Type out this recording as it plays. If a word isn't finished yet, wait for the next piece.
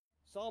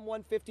Psalm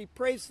 150,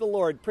 praise the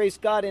Lord, praise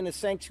God in his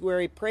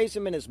sanctuary, praise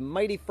him in his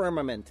mighty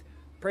firmament,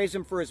 praise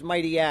him for his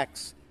mighty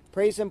acts,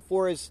 praise him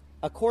for his,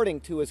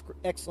 according to his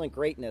excellent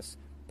greatness,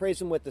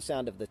 praise him with the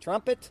sound of the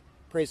trumpet,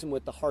 praise him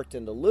with the harp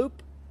and the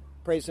lute,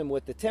 praise him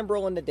with the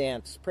timbrel and the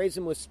dance, praise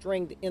him with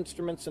stringed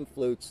instruments and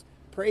flutes,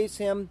 praise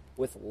him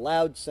with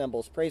loud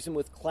cymbals, praise him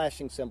with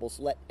clashing cymbals,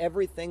 let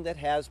everything that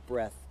has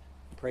breath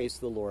praise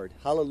the Lord.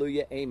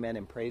 Hallelujah, amen,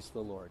 and praise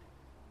the Lord.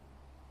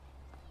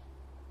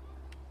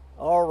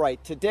 All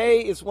right,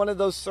 today is one of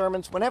those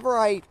sermons. Whenever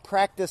I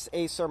practice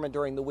a sermon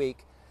during the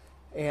week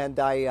and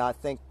I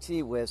think,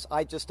 gee whiz,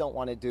 I just don't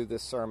want to do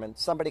this sermon,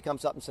 somebody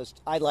comes up and says,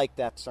 I like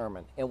that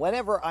sermon. And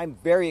whenever I'm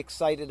very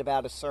excited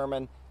about a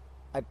sermon,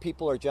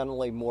 people are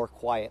generally more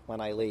quiet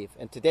when I leave.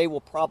 And today will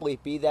probably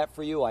be that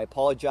for you. I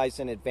apologize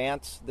in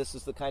advance. This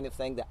is the kind of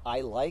thing that I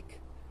like.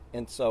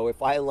 And so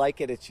if I like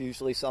it, it's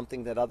usually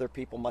something that other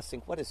people must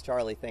think, what is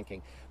Charlie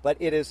thinking? But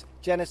it is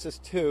Genesis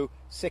 2,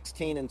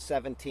 16 and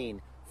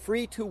 17.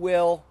 Free to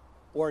will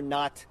or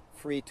not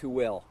free to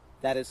will?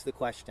 That is the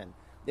question.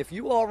 If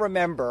you all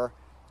remember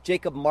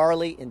Jacob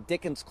Marley in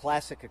Dickens'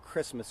 classic A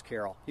Christmas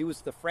Carol, he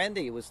was the friend,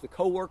 he was the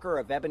co-worker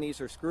of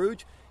Ebenezer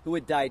Scrooge, who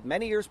had died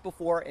many years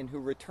before and who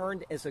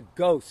returned as a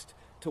ghost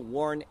to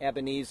warn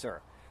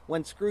Ebenezer.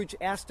 When Scrooge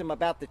asked him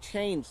about the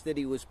chains that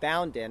he was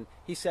bound in,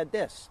 he said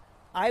this,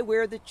 I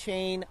wear the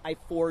chain I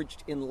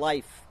forged in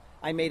life.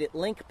 I made it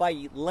link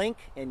by link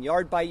and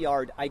yard by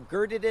yard. I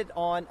girded it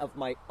on of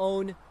my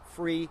own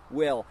free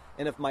will,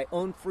 and of my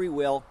own free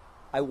will,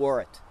 I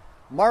wore it.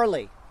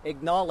 Marley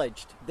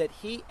acknowledged that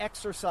he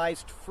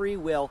exercised free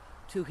will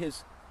to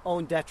his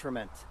own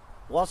detriment.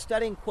 While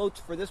studying quotes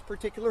for this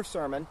particular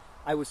sermon,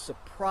 I was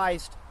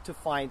surprised to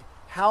find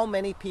how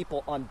many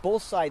people on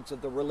both sides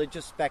of the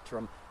religious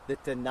spectrum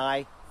that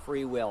deny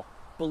free will.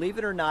 Believe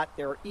it or not,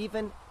 there are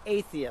even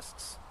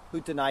atheists who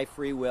deny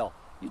free will.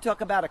 You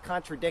talk about a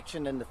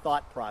contradiction in the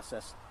thought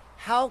process.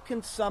 How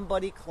can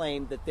somebody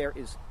claim that there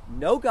is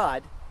no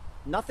God,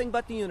 nothing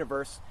but the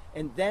universe,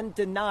 and then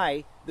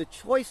deny the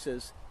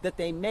choices that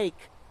they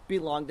make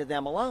belong to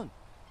them alone?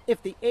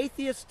 If the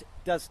atheist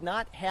does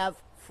not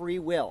have free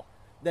will,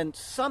 then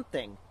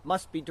something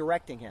must be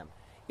directing him.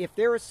 If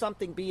there is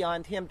something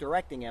beyond him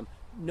directing him,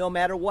 no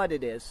matter what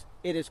it is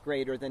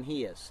greater than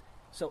he is.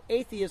 So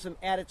atheism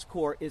at its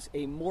core is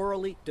a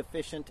morally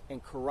deficient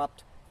and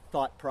corrupt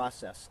thought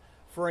process.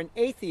 For an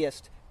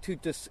atheist to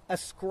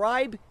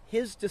ascribe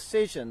his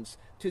decisions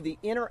to the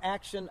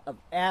interaction of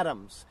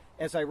atoms,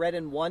 as I read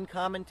in one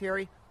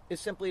commentary, is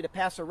simply to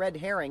pass a red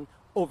herring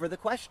over the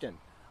question.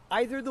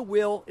 Either the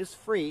will is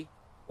free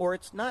or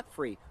it's not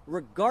free,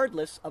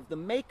 regardless of the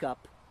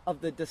makeup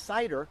of the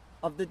decider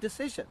of the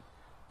decision.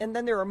 And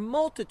then there are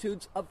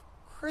multitudes of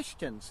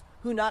Christians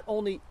who not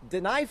only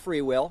deny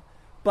free will,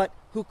 but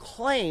who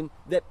claim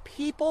that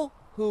people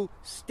who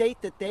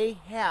state that they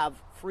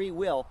have free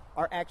will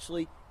are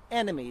actually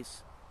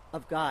enemies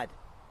of God.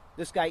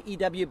 This guy,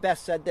 E.W.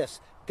 Best, said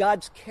this,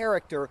 God's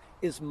character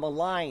is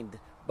maligned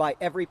by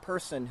every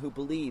person who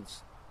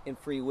believes in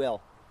free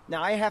will.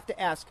 Now I have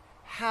to ask,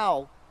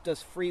 how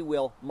does free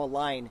will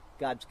malign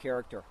God's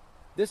character?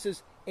 This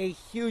is a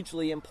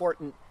hugely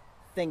important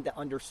thing to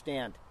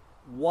understand.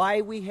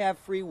 Why we have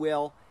free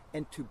will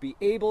and to be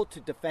able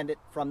to defend it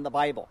from the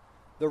Bible.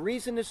 The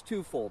reason is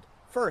twofold.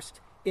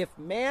 First, if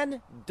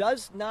man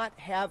does not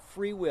have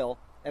free will,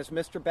 as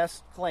Mr.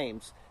 Best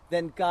claims,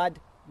 then God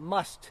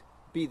must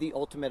be the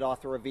ultimate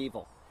author of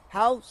evil.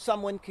 How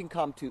someone can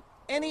come to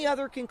any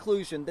other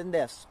conclusion than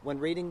this when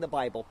reading the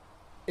Bible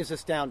is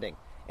astounding.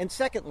 And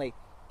secondly,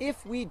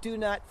 if we do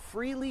not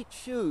freely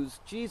choose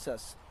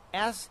Jesus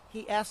as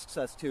he asks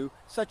us to,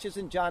 such as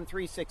in John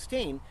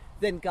 3:16,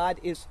 then God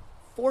is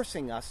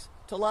forcing us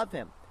to love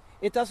him.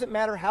 It doesn't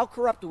matter how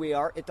corrupt we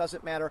are. It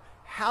doesn't matter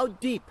how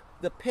deep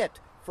the pit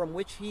from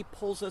which he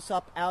pulls us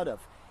up out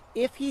of.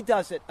 If he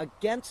does it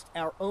against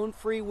our own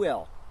free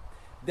will,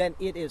 then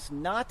it is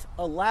not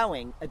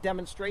allowing a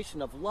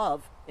demonstration of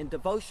love and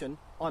devotion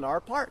on our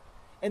part.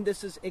 And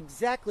this is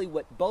exactly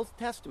what both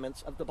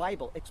testaments of the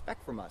Bible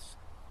expect from us.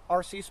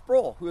 R.C.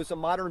 Sproul, who is a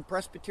modern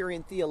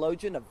Presbyterian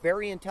theologian, a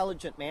very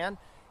intelligent man,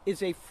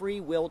 is a free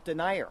will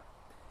denier.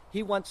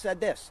 He once said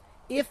this,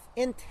 if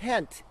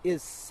intent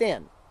is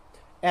sin,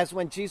 as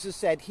when Jesus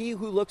said, he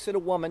who looks at a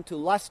woman to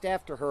lust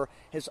after her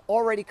has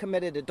already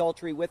committed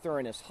adultery with her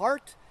in his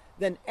heart,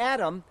 then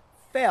Adam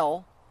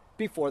fell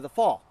before the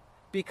fall,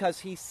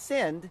 because he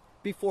sinned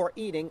before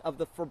eating of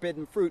the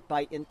forbidden fruit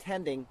by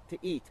intending to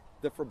eat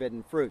the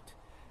forbidden fruit.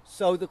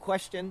 So the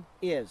question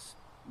is,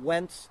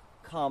 whence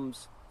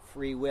comes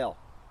free will?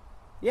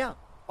 Yeah,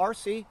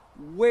 R.C.,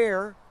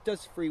 where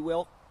does free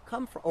will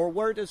come from? Or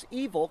where does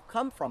evil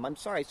come from? I'm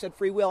sorry, I said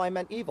free will, I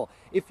meant evil.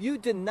 If you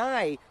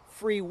deny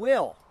free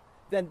will,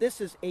 then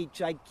this is a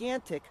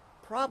gigantic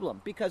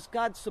problem, because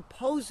God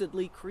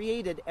supposedly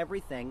created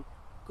everything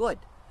good.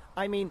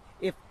 I mean,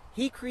 if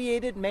he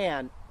created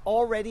man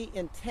already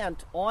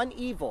intent on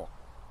evil,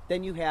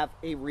 then you have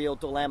a real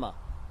dilemma.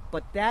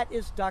 But that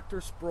is Dr.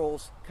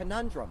 Sproul's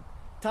conundrum.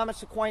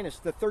 Thomas Aquinas,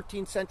 the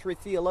 13th century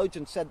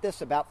theologian, said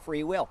this about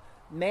free will.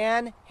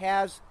 man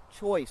has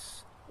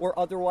choice, or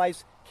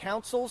otherwise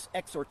counsels,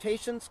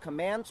 exhortations,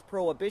 commands,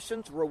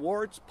 prohibitions,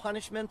 rewards,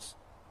 punishments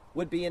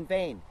would be in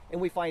vain.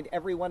 And we find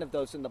every one of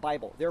those in the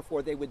Bible.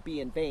 Therefore, they would be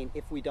in vain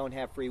if we don't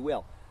have free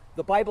will.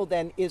 The Bible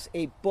then is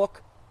a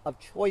book of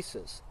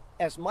choices.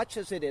 As much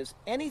as it is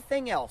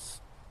anything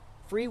else,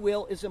 free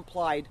will is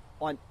implied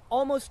on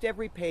almost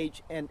every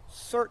page and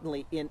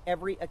certainly in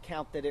every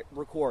account that it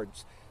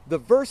records. The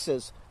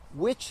verses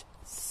which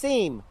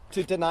seem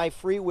to deny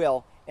free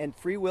will, and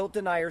free will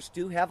deniers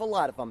do have a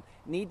lot of them,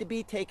 need to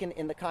be taken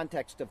in the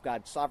context of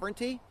God's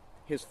sovereignty,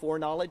 his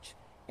foreknowledge,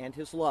 and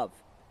his love.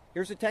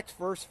 Here's a text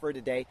verse for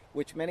today,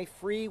 which many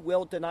free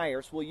will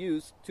deniers will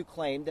use to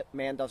claim that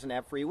man doesn't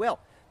have free will.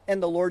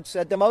 And the Lord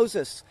said to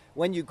Moses,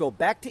 when you go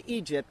back to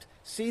Egypt,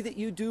 see that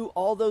you do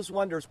all those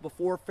wonders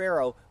before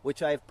Pharaoh,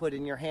 which I have put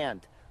in your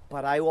hand.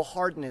 But I will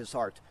harden his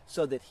heart,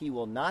 so that he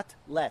will not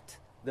let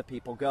the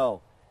people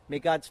go. May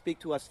God speak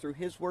to us through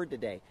his word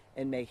today,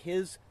 and may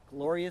his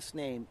glorious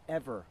name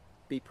ever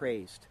be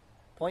praised.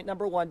 Point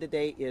number 1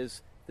 today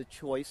is the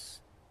choice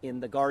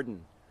in the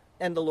garden.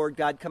 And the Lord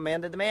God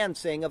commanded the man,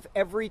 saying, of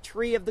every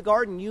tree of the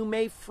garden you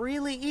may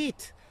freely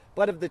eat,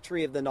 but of the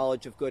tree of the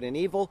knowledge of good and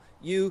evil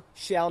you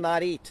shall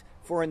not eat.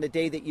 For in the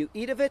day that you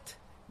eat of it,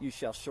 you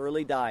shall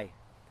surely die.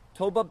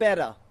 Toba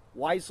Beda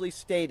wisely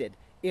stated,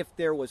 if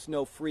there was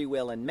no free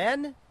will in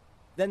men,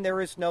 then there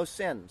is no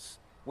sins.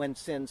 When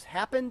sins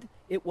happened,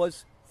 it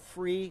was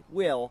free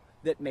will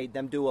that made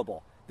them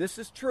doable. This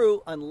is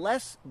true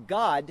unless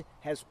God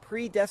has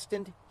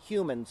predestined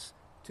humans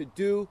to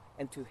do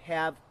and to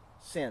have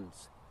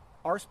sins.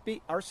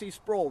 R.C.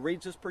 Sproul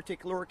reads this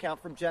particular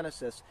account from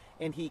Genesis,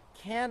 and he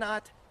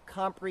cannot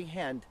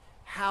comprehend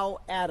how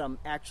Adam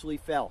actually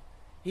fell.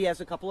 He has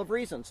a couple of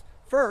reasons.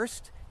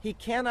 First, he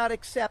cannot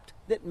accept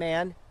that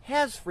man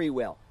has free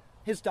will.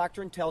 His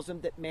doctrine tells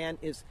him that man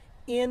is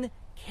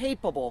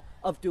incapable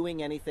of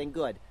doing anything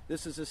good.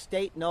 This is a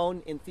state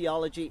known in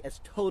theology as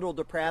total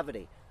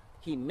depravity.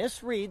 He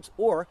misreads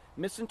or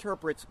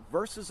misinterprets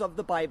verses of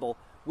the Bible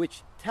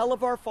which tell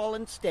of our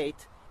fallen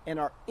state and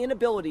our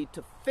inability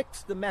to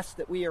fix the mess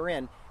that we are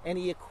in, and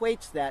he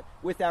equates that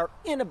with our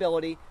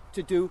inability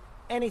to do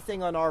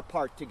anything on our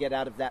part to get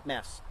out of that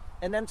mess.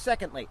 And then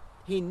secondly,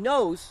 he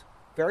knows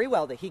very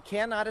well that he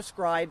cannot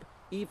ascribe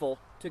evil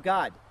to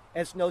God,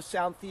 as no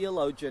sound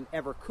theologian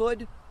ever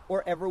could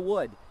or ever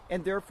would,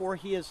 and therefore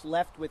he is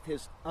left with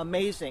his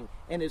amazing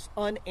and his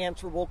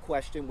unanswerable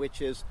question,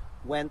 which is,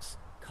 whence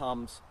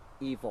comes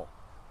evil?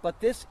 But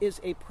this is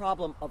a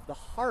problem of the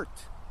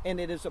heart, and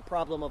it is a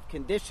problem of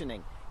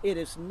conditioning. It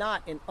is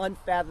not an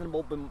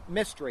unfathomable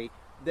mystery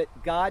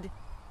that God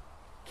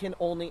can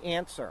only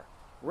answer.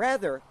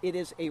 Rather, it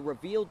is a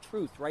revealed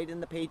truth right in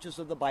the pages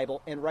of the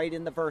Bible and right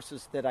in the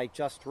verses that I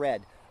just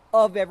read.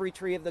 Of every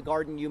tree of the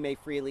garden you may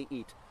freely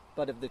eat,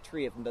 but of the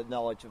tree of the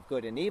knowledge of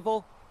good and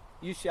evil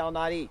you shall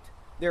not eat.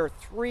 There are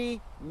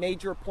 3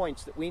 major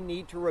points that we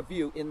need to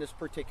review in this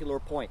particular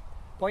point.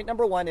 Point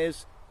number 1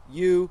 is,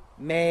 you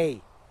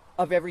may.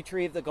 Of every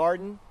tree of the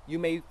garden you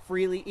may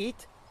freely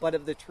eat, but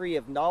of the tree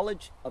of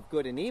knowledge of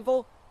good and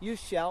evil you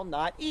shall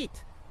not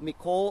eat.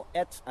 Mikol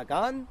etz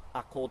agan,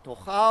 akol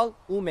tochal,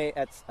 ume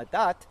etz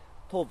adat,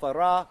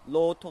 tovara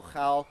lo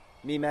tochal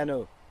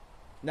mimenu.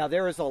 Now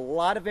there is a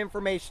lot of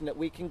information that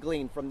we can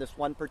glean from this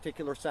one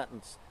particular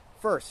sentence.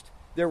 First,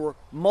 there were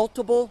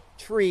multiple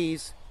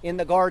trees in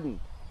the garden,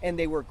 and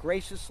they were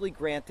graciously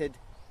granted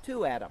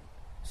to Adam.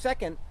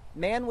 Second,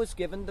 man was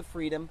given the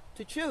freedom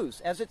to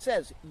choose. As it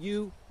says,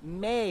 you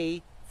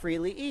may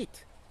freely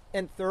eat.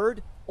 And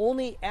third,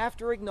 only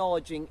after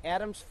acknowledging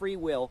Adam's free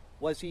will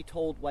was he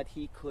told what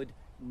he could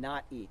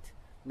not eat.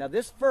 Now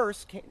this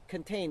verse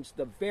contains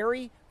the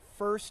very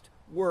first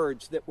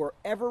words that were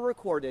ever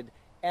recorded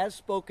as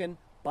spoken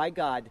by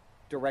God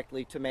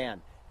directly to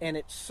man. And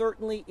it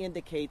certainly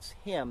indicates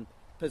him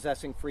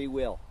possessing free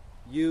will.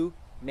 You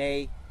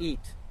may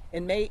eat.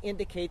 And may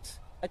indicates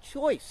a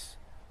choice.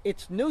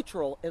 It's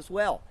neutral as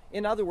well.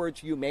 In other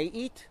words, you may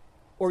eat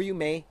or you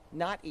may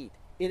not eat.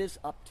 It is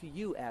up to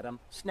you, Adam.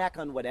 Snack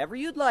on whatever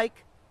you'd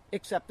like,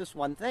 except this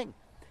one thing.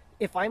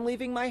 If I'm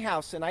leaving my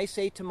house and I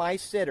say to my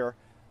sitter,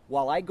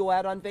 while I go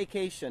out on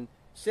vacation,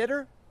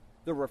 sitter,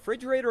 the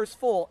refrigerator is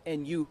full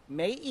and you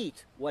may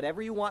eat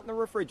whatever you want in the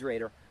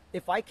refrigerator.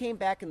 If I came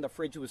back and the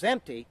fridge was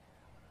empty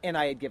and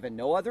I had given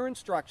no other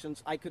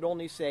instructions, I could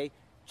only say,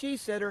 gee,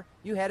 sitter,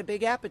 you had a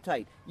big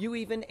appetite. You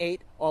even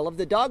ate all of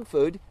the dog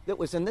food that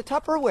was in the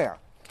Tupperware.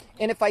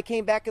 And if I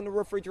came back and the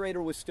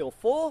refrigerator was still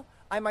full,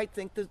 I might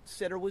think the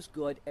sitter was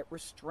good at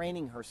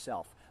restraining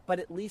herself. But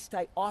at least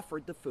I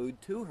offered the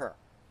food to her.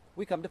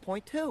 We come to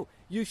point 2.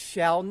 You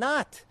shall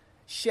not.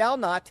 Shall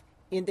not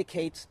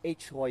indicates a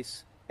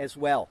choice as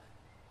well.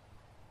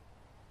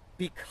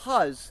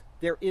 Because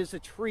there is a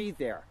tree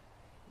there.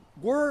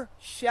 Were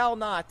shall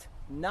not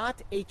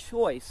a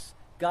choice,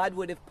 God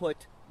would have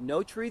put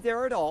no tree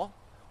there at all,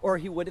 or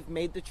he would have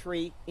made the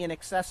tree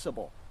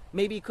inaccessible.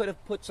 Maybe he could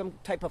have put some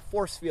type of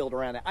force field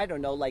around it. I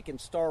don't know, like in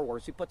Star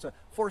Wars, he puts a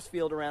force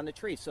field around the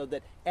tree so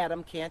that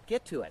Adam can't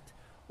get to it.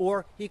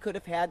 or he could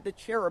have had the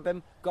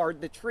cherubim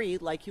guard the tree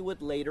like he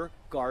would later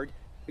guard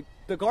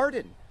the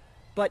garden.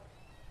 But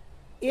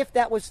if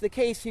that was the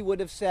case, he would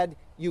have said,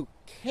 you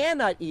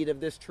cannot eat of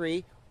this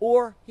tree,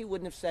 or he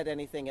wouldn't have said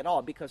anything at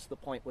all because the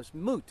point was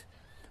moot.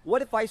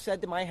 What if I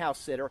said to my house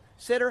sitter,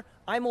 Sitter,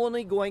 I'm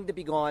only going to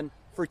be gone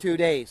for 2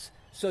 days,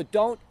 so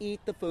don't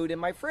eat the food in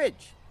my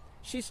fridge.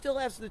 She still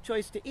has the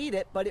choice to eat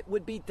it, but it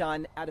would be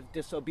done out of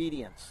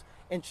disobedience,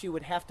 and she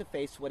would have to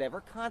face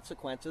whatever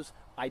consequences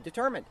I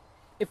determined.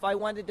 If I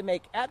wanted to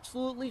make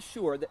absolutely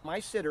sure that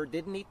my sitter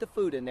didn't eat the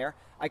food in there,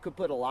 I could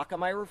put a lock on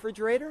my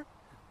refrigerator,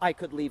 I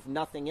could leave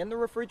nothing in the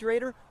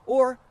refrigerator,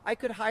 or I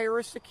could hire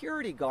a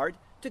security guard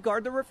to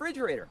guard the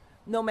refrigerator.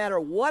 No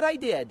matter what I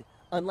did,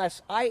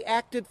 unless I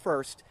acted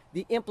first,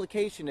 the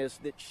implication is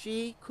that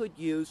she could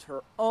use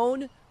her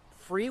own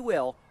free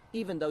will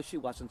even though she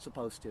wasn't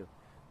supposed to.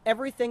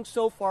 Everything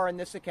so far in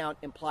this account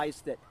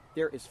implies that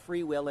there is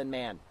free will in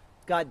man.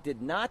 God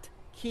did not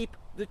keep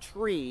the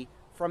tree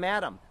from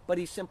Adam, but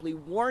he simply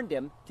warned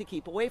him to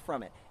keep away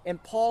from it.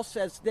 And Paul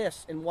says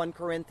this in 1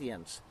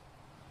 Corinthians,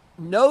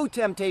 no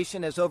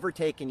temptation has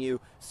overtaken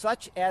you,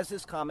 such as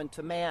is common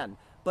to man,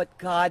 but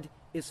God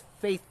is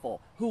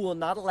faithful, who will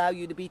not allow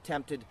you to be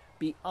tempted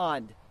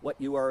beyond what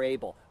you are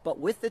able. But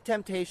with the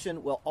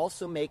temptation will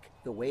also make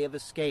the way of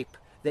escape,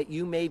 that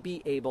you may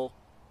be able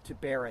to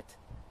bear it.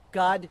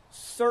 God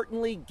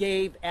certainly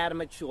gave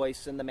Adam a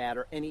choice in the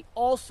matter, and he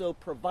also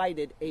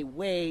provided a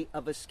way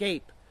of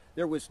escape.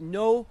 There was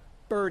no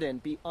burden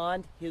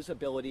beyond his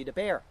ability to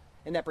bear.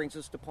 And that brings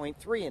us to point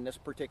 3 in this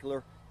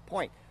particular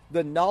point,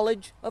 the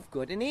knowledge of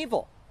good and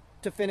evil.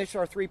 To finish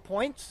our 3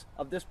 points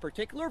of this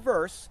particular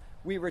verse,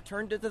 we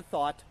return to the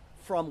thought,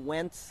 from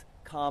whence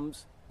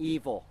comes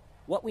evil.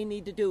 What we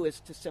need to do is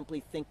to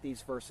simply think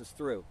these verses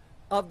through.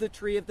 Of the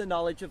tree of the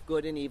knowledge of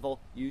good and evil,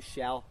 you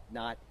shall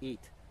not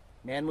eat.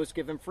 Man was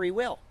given free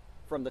will.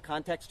 From the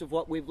context of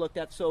what we've looked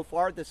at so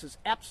far, this is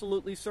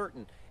absolutely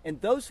certain.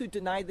 And those who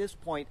deny this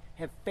point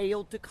have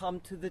failed to come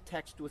to the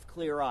text with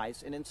clear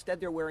eyes, and instead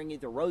they're wearing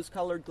either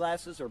rose-colored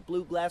glasses or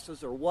blue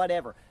glasses or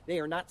whatever. They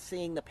are not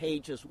seeing the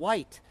page as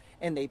white,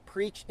 and they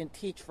preach and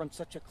teach from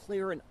such a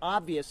clear and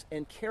obvious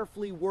and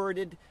carefully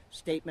worded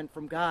statement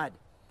from God.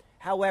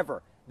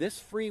 However, this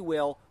free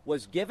will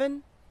was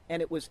given,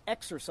 and it was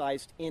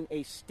exercised in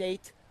a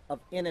state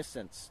of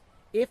innocence.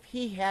 If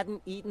he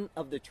hadn't eaten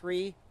of the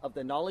tree of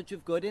the knowledge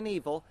of good and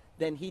evil,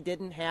 then he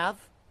didn't have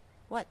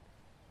what?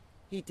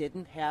 He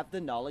didn't have the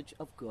knowledge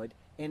of good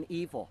and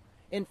evil.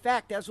 In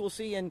fact, as we'll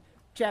see in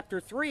chapter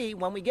 3,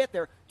 when we get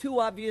there, 2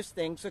 obvious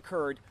things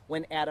occurred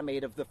when Adam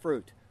ate of the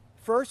fruit.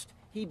 First,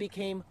 he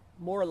became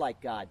more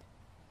like God,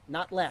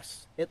 not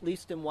less, at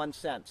least in one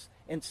sense.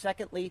 And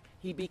secondly,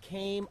 he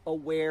became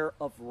aware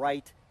of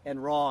right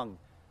and wrong.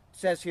 It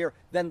says here,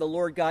 then the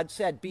Lord God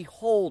said,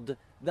 behold,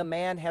 the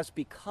man has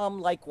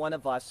become like one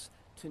of us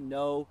to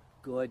know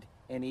good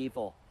and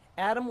evil.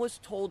 Adam was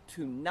told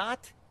to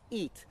not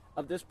eat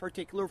of this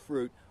particular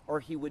fruit or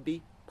he would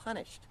be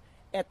punished.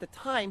 At the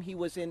time, he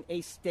was in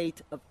a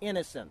state of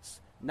innocence,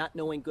 not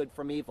knowing good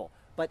from evil.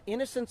 But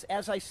innocence,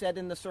 as I said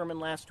in the sermon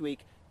last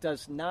week,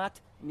 does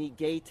not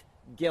negate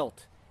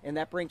guilt. And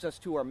that brings us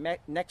to our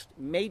next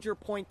major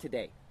point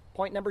today.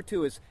 Point number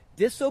 2 is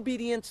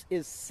disobedience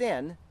is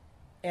sin,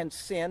 and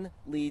sin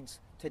leads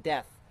to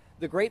death.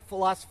 The great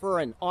philosopher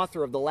and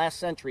author of the last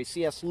century,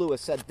 C.S.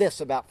 Lewis, said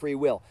this about free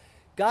will.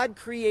 God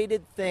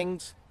created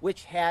things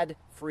which had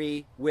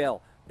free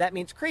will. That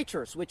means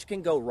creatures which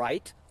can go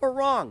right or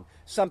wrong.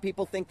 Some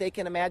people think they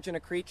can imagine a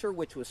creature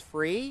which was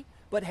free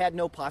but had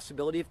no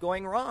possibility of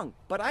going wrong.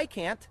 But I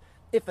can't.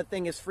 If a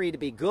thing is free to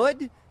be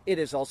good, it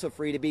is also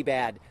free to be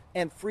bad.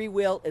 And free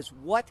will is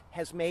what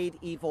has made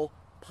evil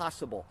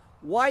possible.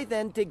 Why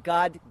then did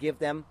God give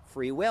them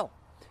free will?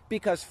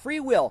 Because free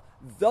will,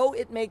 though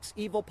it makes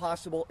evil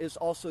possible, is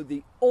also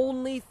the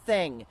only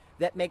thing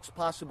that makes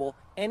possible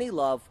any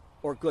love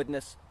or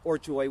goodness or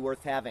joy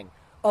worth having.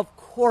 Of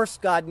course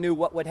God knew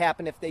what would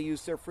happen if they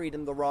used their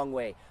freedom the wrong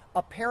way.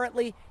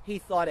 Apparently, he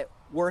thought it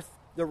worth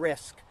the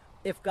risk.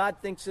 If God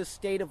thinks this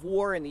state of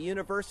war in the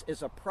universe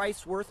is a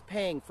price worth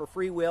paying for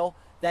free will,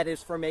 that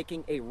is for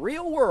making a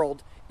real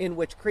world in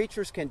which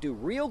creatures can do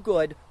real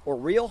good or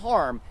real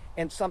harm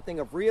and something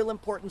of real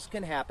importance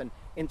can happen,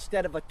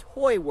 instead of a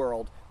toy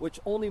world which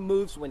only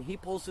moves when he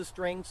pulls the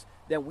strings,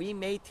 then we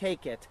may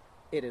take it.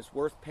 It is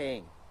worth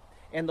paying.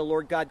 And the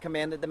Lord God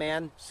commanded the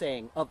man,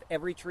 saying, of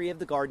every tree of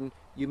the garden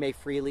you may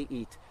freely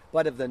eat,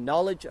 but of the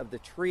knowledge of the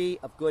tree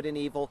of good and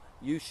evil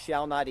you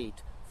shall not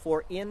eat.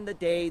 For in the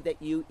day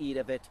that you eat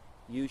of it,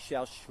 you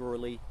shall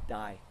surely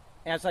die.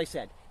 As I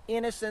said,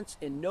 innocence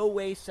in no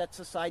way sets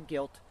aside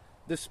guilt.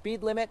 The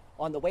speed limit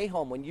on the way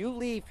home when you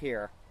leave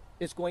here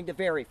is going to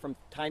vary from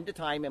time to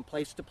time and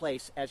place to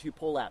place as you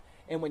pull out.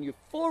 And when you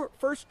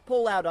first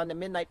pull out on the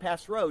Midnight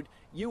Pass Road,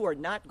 you are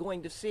not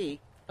going to see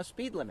a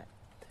speed limit.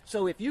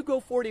 So if you go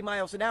 40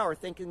 miles an hour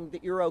thinking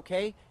that you're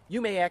okay,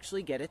 you may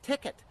actually get a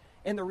ticket.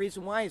 And the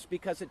reason why is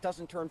because it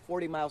doesn't turn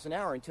 40 miles an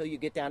hour until you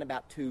get down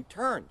about 2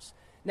 turns.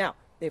 Now,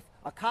 if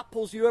a cop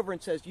pulls you over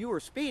and says you were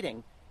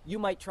speeding, you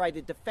might try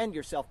to defend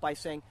yourself by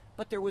saying,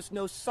 but there was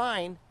no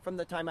sign from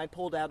the time I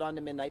pulled out on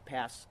the midnight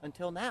pass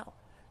until now.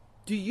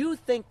 Do you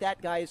think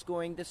that guy is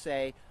going to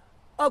say,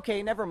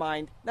 okay, never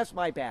mind, that's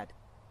my bad?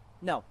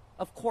 No,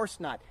 of course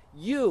not.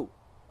 You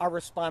are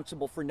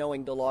responsible for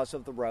knowing the laws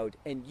of the road,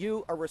 and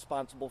you are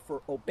responsible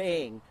for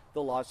obeying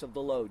the laws of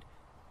the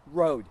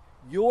road.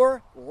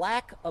 Your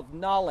lack of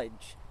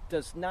knowledge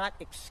does not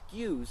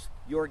excuse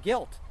your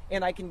guilt.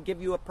 And I can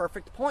give you a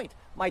perfect point.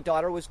 My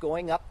daughter was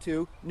going up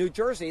to New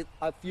Jersey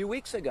a few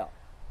weeks ago.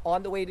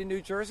 On the way to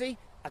New Jersey,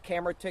 a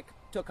camera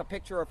took a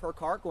picture of her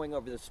car going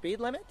over the speed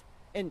limit.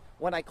 And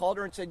when I called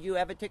her and said, you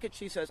have a ticket?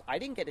 She says, I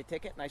didn't get a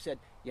ticket. And I said,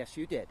 yes,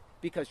 you did.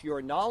 Because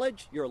your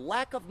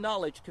lack of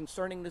knowledge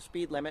concerning the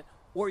speed limit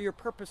or your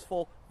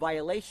purposeful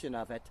violation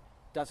of it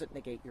doesn't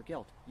negate your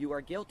guilt. You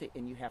are guilty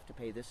and you have to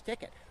pay this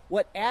ticket.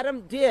 What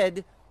Adam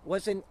did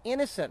was an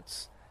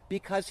innocence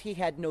because he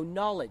had no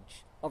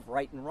knowledge of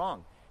right and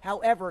wrong.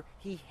 However,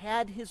 he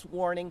had his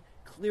warning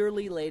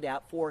clearly laid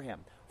out for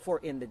him. For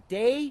in the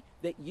day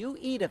that you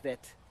eat of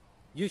it,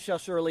 you shall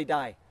surely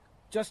die.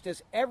 Just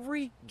as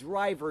every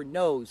driver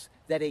knows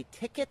that a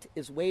ticket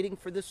is waiting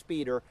for the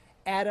speeder,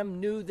 Adam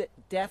knew that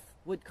death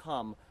would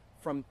come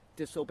from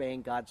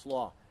disobeying God's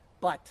law.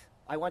 But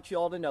I want you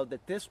all to know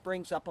that this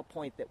brings up a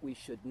point that we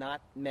should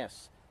not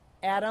miss.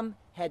 Adam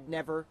had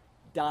never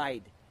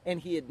died,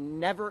 and he had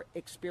never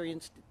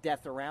experienced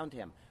death around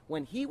him.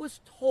 When he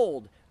was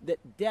told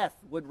that death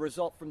would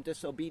result from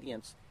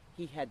disobedience,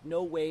 he had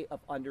no way of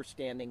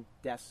understanding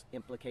death's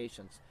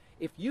implications.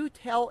 If you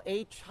tell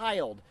a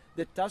child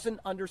that doesn't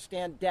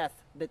understand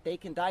death that they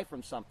can die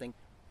from something,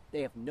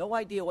 they have no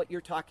idea what you're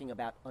talking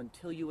about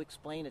until you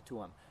explain it to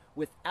them.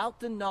 Without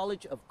the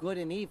knowledge of good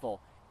and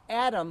evil,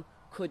 Adam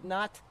could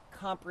not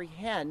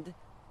comprehend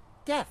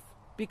death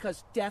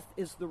because death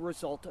is the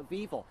result of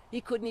evil.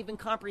 He couldn't even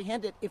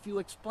comprehend it if you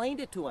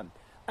explained it to him.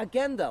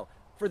 Again, though,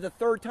 for the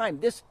third time,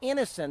 this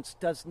innocence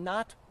does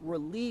not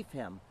relieve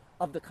him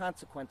of the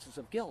consequences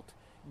of guilt.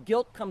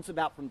 Guilt comes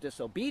about from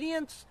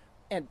disobedience,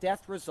 and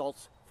death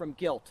results from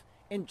guilt.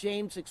 And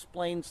James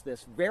explains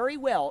this very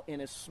well in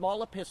his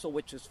small epistle,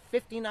 which is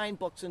 59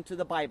 books into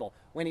the Bible,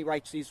 when he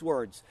writes these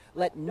words.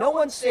 Let no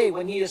one say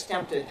when he is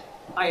tempted,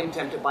 I am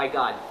tempted by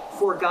God.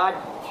 For God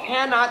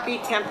cannot be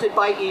tempted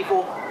by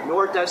evil,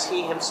 nor does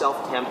he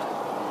himself tempt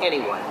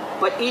anyone.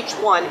 But each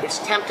one is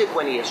tempted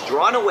when he is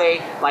drawn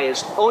away by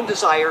his own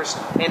desires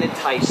and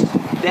enticed.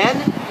 Then,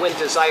 when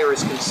desire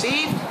is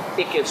conceived,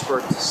 it gives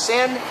birth to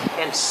sin,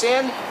 and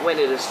sin, when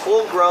it is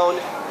full grown,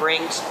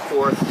 brings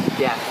forth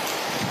death.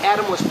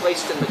 Adam was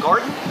placed in the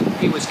garden.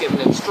 He was given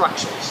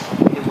instructions.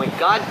 And when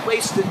God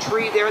placed the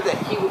tree there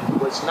that he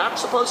was not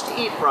supposed to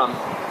eat from,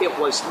 it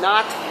was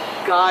not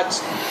God's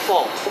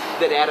fault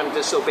that Adam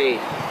disobeyed.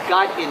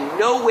 God in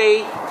no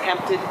way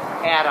tempted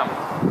Adam.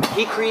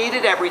 He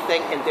created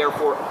everything, and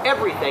therefore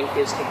everything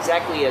is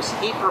exactly as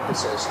he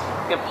purposes.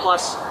 And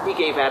plus, he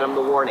gave Adam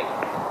the warning.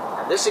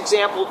 Now, this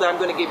example that I'm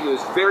going to give you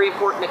is very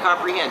important to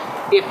comprehend.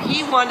 If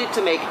he wanted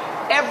to make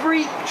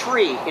every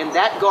tree in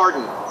that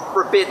garden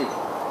forbidden,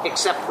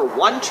 except for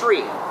one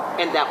tree,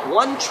 and that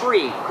one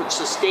tree could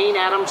sustain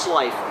Adam's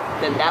life,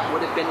 then that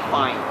would have been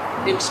fine.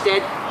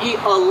 Instead, he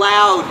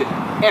allowed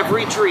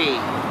every tree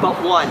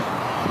but one.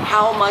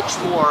 How much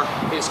more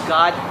is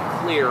God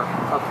clear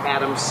of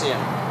Adam's sin?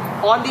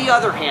 On the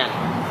other hand,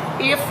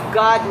 if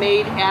God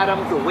made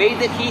Adam the way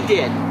that he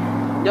did,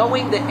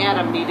 knowing that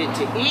Adam needed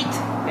to eat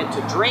and to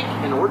drink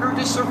in order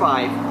to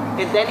survive,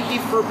 and then he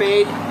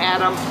forbade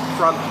Adam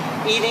from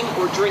eating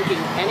or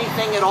drinking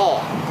anything at all,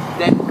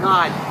 then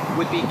God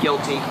would be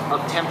guilty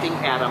of tempting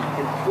Adam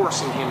and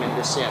forcing him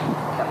into sin.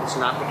 That was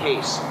not the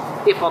case.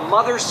 If a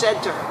mother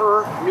said to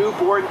her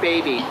newborn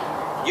baby,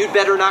 you'd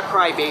better not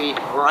cry, baby,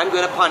 or I'm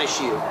going to punish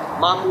you,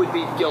 mom would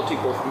be guilty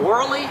both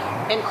morally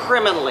and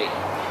criminally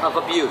of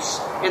abuse.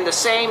 And the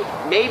same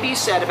may be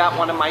said about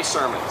one of my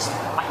sermons.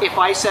 If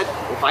I said,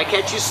 if I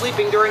catch you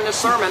sleeping during the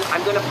sermon,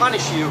 I'm going to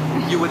punish you,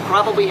 you would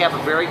probably have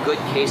a very good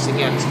case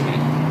against me.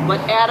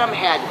 But Adam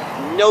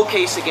had no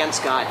case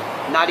against God,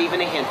 not even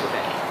a hint of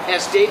it.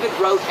 As David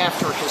wrote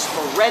after his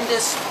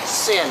horrendous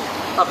sin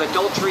of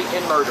adultery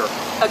and murder,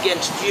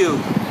 against you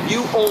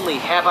only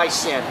have I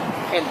sinned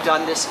and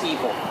done this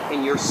evil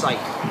in your sight,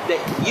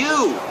 that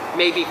you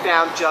may be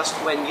found just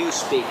when you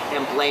speak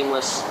and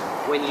blameless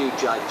when you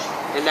judge.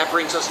 And that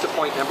brings us to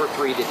point number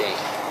 3 today.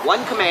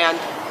 One command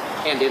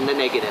and in the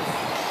negative.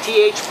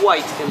 T.H.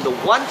 White in The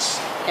Once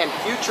and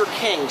Future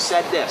King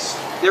said this: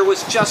 there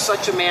was just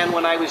such a man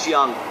when I was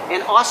young,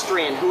 an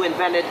Austrian who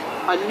invented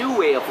a new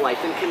way of life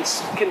and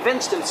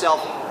convinced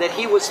himself that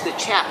he was the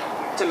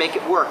chap to make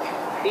it work.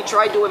 He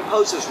tried to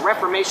impose his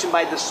reformation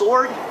by the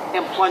sword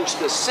and plunged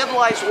the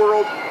civilized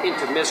world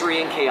into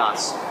misery and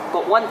chaos.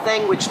 But one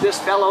thing which this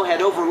fellow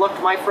had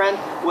overlooked, my friend,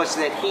 was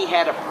that he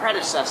had a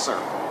predecessor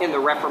in the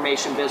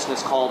Reformation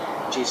business called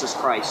Jesus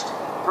Christ.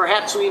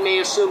 Perhaps we may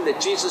assume that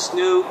Jesus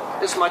knew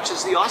as much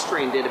as the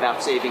Austrian did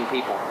about saving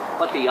people.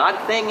 But the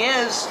odd thing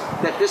is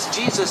that this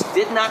Jesus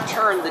did not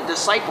turn the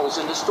disciples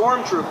into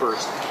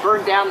stormtroopers,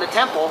 burn down the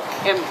temple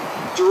and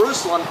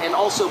Jerusalem, and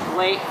also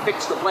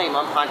fix the blame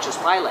on Pontius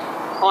Pilate.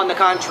 On the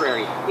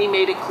contrary, he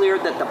made it clear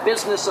that the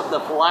business of the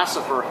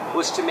philosopher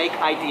was to make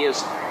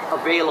ideas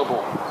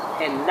available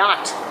and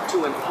not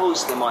to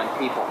impose them on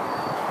people.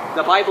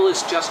 The Bible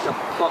is just a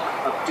book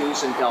of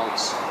do's and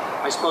don'ts.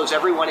 I suppose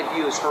every one of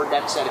you has heard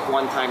that said at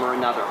one time or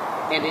another,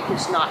 and it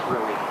is not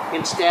really.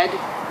 Instead,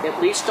 at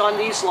least on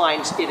these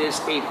lines, it is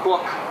a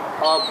book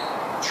of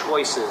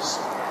choices.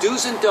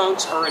 Do's and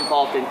don'ts are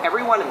involved in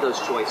every one of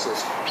those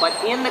choices, but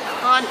in the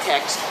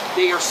context,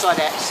 they are set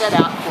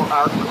out for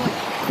our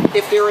good.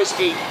 If there is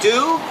a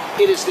do,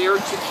 it is there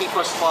to keep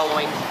us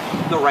following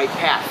the right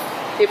path.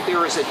 If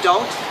there is a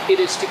don't, it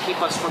is to keep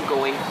us from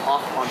going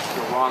off onto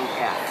the wrong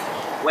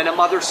path. When a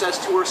mother says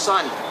to her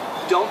son,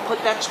 "Don't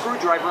put that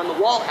screwdriver in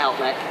the wall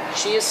outlet,"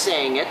 she is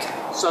saying it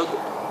so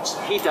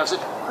he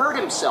doesn't hurt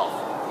himself.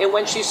 And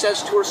when she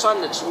says to her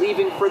son that's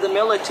leaving for the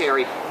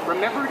military,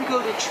 "Remember to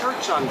go to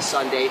church on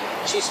Sunday,"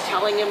 she's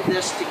telling him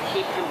this to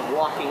keep him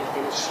walking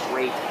in a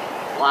straight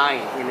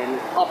line, in an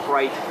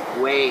upright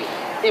way.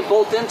 In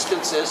both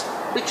instances,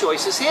 the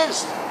choice is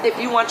his. If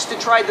he wants to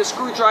try the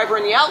screwdriver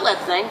in the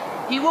outlet thing,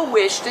 he will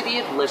wish that he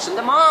had listened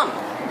to mom.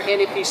 And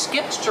if he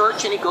skips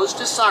church and he goes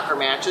to soccer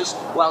matches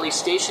while he's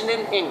stationed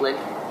in England,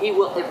 he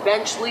will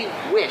eventually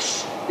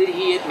wish that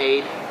he had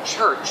made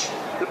church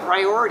the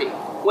priority.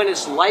 When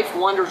his life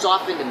wanders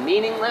off into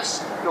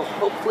meaningless, he'll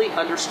hopefully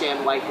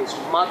understand why his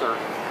mother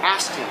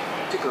asked him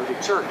to go to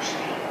church.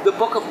 The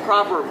book of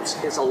Proverbs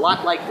is a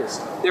lot like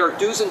this. There are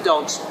do's and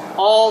don'ts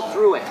all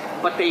through it,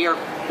 but they are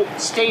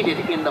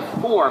stated in the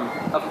form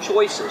of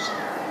choices.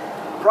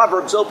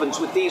 Proverbs opens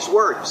with these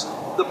words: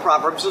 the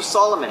Proverbs of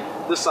Solomon,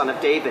 the son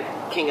of David,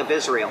 king of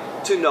Israel,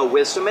 to know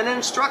wisdom and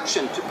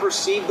instruction, to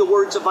perceive the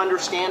words of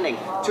understanding,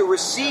 to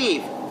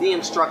receive the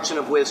instruction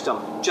of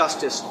wisdom,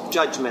 justice,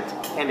 judgment,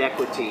 and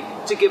equity,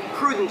 to give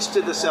prudence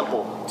to the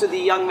simple, to the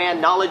young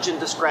man knowledge and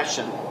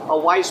discretion. A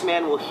wise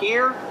man will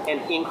hear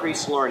and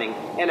increase learning,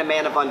 and a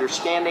man of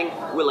understanding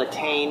will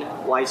attain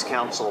wise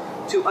counsel.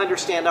 To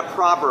understand a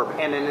proverb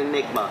and an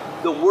enigma,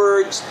 the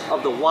words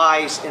of the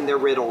wise and their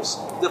riddles.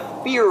 The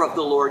fear of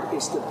the Lord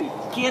is the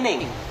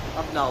beginning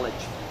of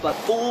knowledge, but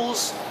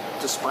fools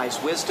despise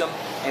wisdom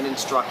and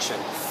instruction.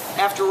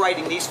 After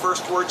writing these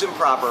first words in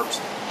Proverbs,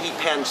 he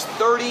pens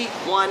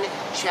 31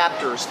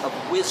 chapters of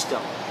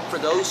wisdom for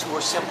those who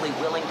are simply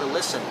willing to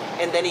listen,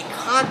 and then he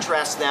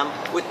contrasts them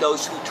with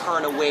those who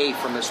turn away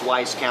from his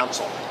wise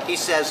counsel. He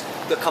says,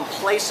 the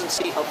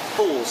complacency of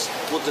fools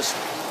will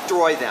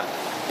destroy them,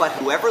 but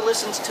whoever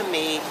listens to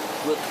me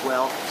will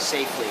dwell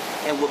safely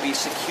and will be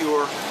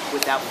secure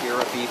without fear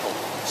of evil.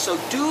 So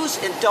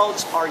do's and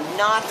don'ts are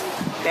not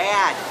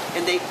bad,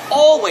 and they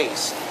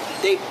always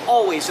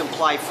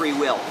imply free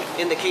will.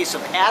 In the case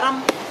of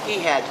Adam, he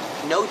had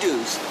no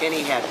do's and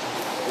he had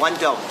one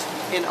don't.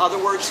 In other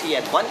words, he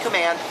had one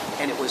command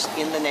and it was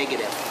in the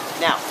negative.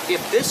 Now,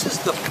 if this is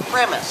the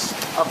premise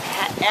of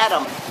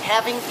Adam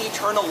having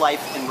eternal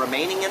life and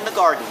remaining in the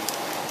garden,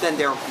 then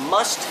there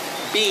must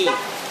be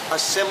a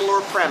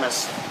similar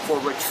premise for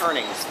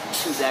returning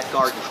to that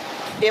garden.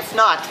 If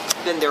not,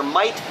 then there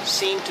might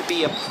seem to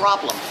be a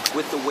problem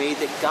with the way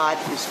that God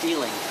is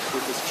dealing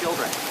with his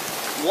children.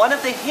 One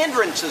of the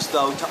hindrances,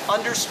 though, to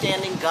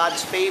understanding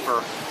God's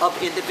favor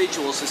of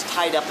individuals is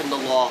tied up in the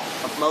law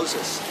of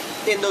Moses.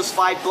 In those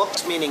 5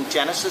 books, meaning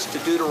Genesis to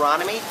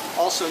Deuteronomy,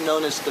 also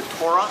known as the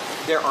Torah,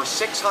 there are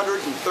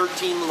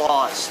 613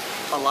 laws,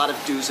 a lot of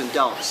do's and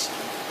don'ts.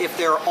 If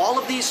there are all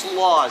of these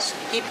laws,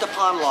 heaped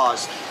upon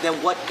laws,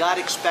 then what God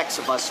expects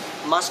of us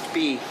must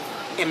be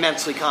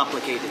immensely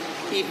complicated,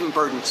 even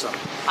burdensome.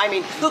 I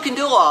mean, who can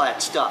do all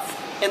that stuff?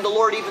 And the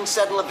Lord even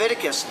said in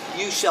Leviticus,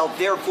 "You shall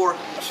therefore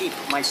keep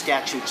my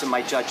statutes and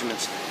my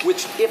judgments,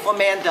 which if a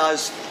man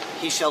does,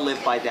 he shall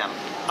live by them.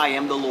 I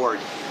am the Lord."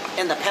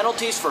 And the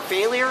penalties for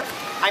failure?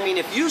 I mean,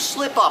 if you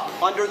slip up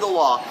under the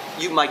law,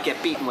 you might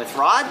get beaten with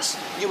rods,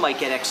 you might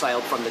get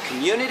exiled from the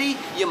community,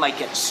 you might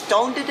get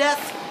stoned to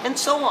death, and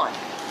so on.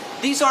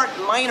 These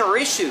aren't minor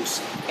issues.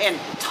 And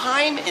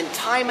time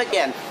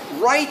again,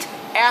 right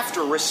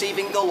after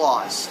receiving the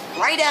laws,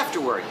 right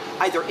afterward,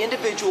 either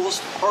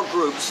individuals or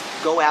groups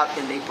go out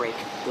and they break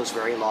those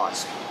very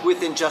laws.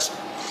 Within just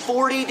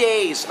 40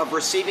 days of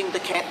receiving the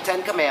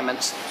 10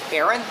 Commandments,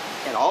 Aaron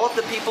and all of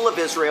the people of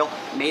Israel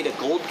made a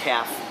gold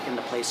calf in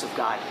the place of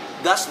God,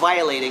 thus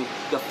violating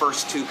the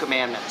first 2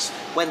 commandments.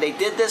 When they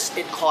did this,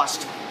 it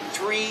cost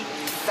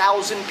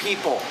 3,000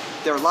 people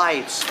their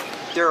lives.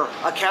 There are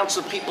accounts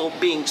of people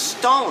being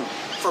stoned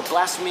for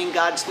blaspheming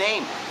God's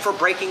name, for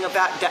breaking a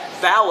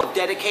vow of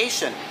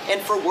dedication,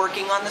 and for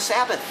working on the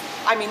Sabbath.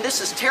 I mean, this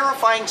is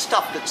terrifying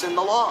stuff that's in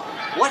the law.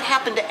 What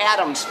happened to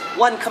Adam's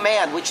one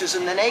command, which is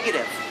in the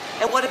negative?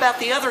 And what about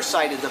the other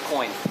side of the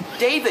coin?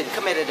 David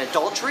committed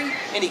adultery,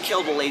 and he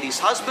killed a lady's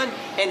husband,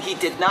 and he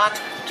did not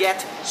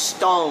get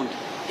stoned.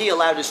 He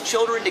allowed his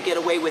children to get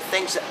away with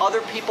things that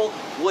other people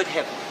would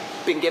have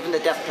been given the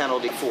death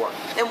penalty for.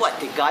 And what,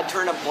 did God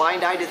turn a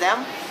blind eye to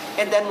them?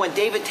 And then when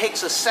David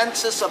takes a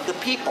census of the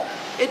people,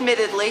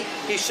 admittedly,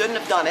 he shouldn't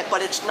have done it,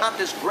 but it's not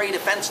this great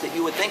offense that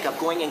you would think of,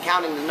 going and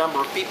counting the number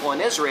of people in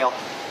Israel.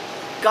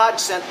 God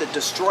sent the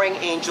destroying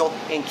angel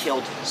and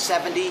killed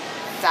 70,000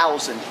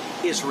 100,000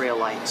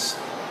 Israelites.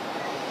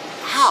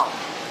 How?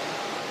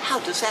 How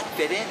does that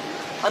fit in?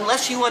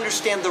 Unless you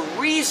understand the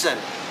reason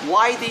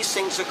why these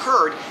things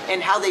occurred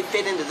and how they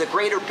fit into the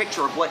greater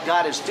picture of what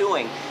God is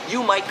doing,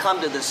 you might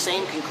come to the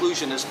same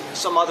conclusion as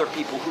some other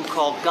people who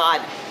call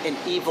God an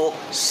evil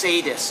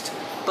sadist.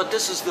 But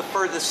this is the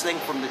furthest thing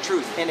from the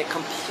truth, and it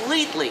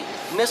completely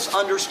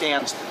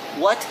misunderstands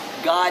what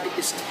God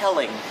is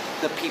telling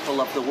the people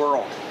of the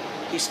world.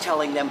 He's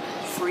telling them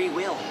free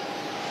will.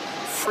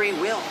 Free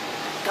will.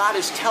 God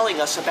is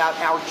telling us about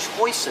our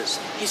choices.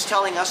 He's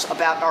telling us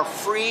about our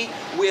free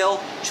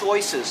will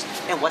choices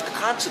and what the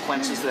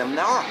consequences of them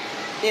are.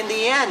 In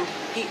the end,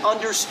 He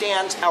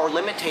understands our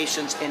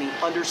limitations and He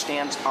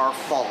understands our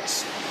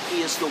faults.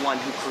 He is the one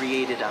who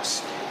created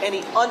us. And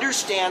He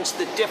understands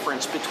the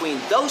difference between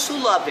those who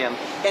love Him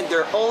and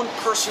their own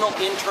personal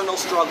internal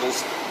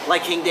struggles,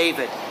 like King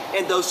David,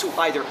 and those who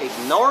either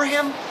ignore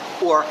Him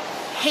or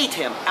hate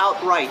Him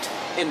outright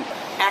and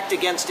act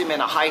against Him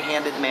in a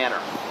high-handed manner.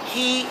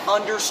 He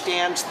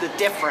understands the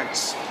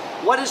difference.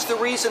 What is the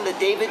reason that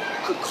David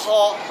could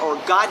call, or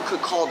God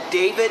could call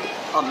David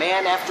a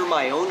man after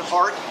my own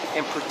heart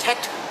and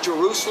protect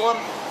Jerusalem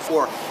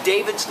for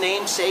David's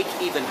name's sake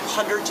even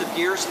hundreds of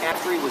years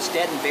after he was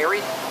dead and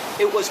buried?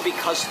 It was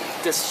because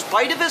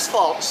despite of his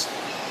faults,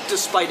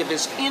 despite of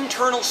his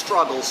internal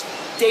struggles,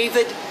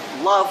 David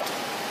loved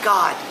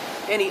God,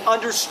 and he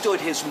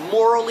understood his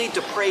morally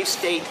depraved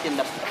state in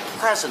the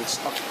presence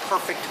of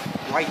perfect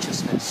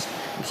righteousness.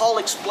 Paul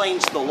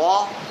explains the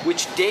law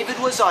which David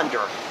was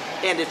under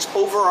and its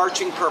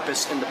overarching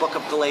purpose in the book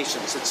of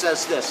Galatians. It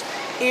says this: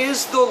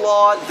 is the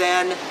law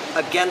then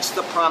against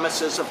the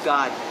promises of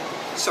God?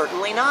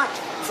 Certainly not.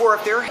 For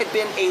if there had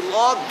been a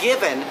law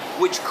given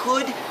which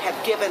could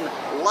have given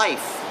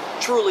life,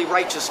 truly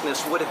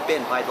righteousness would have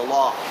been by the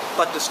law.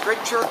 But the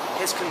Scripture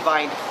has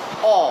combined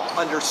all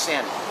under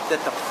sin,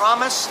 that the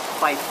promise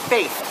by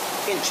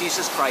faith in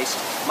Jesus Christ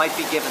might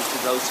be given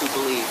to those who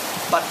believe.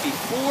 But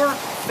before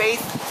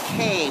faith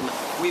came,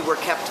 we were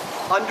kept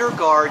under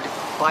guard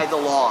by the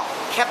law,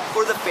 kept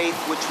for the faith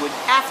which would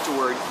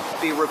afterward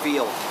be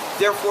revealed.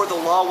 Therefore the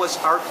law was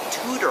our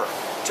tutor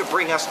to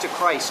bring us to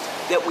Christ,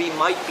 that we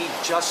might be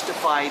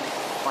justified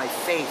by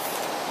faith.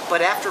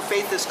 But after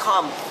faith has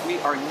come, we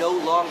are no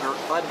longer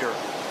under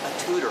a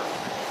tutor.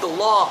 The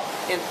law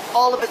and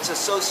all of its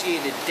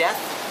associated death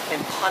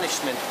and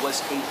punishment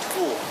was a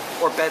tool,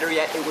 or better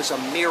yet, it was a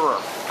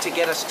mirror to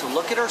get us to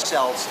look at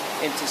ourselves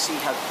and to see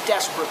how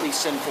desperately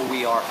sinful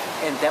we are,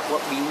 and that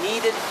what we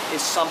needed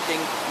is something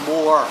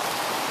more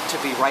to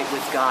be right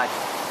with God.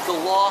 The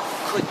law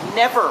could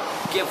never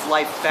give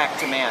life back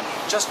to man.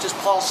 Just as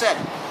Paul said,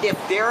 if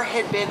there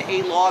had been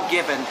a law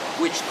given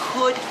which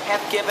could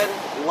have given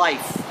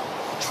life,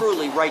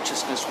 truly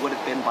righteousness would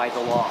have been by the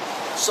law.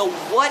 So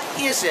what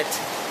is it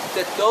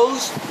that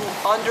those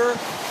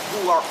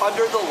who are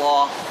under the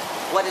law,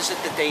 what is it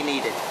that they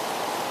needed?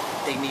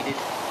 They needed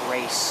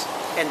grace.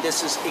 And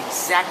this is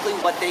exactly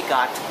what they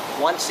got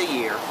once a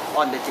year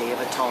on the Day of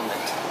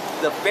Atonement.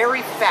 The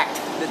very fact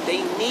that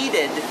they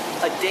needed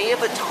a Day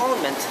of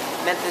Atonement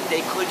meant that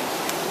they could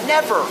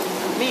never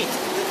meet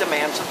the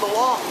demands of the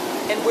law.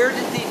 And where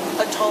did the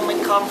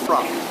atonement come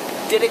from?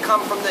 Did it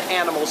come from the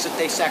animals that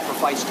they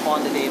sacrificed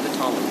on the Day of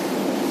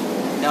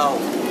Atonement? No.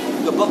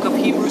 The book of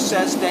Hebrews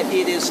says that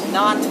it is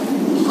not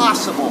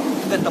possible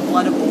that the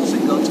blood of bulls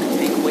and goats can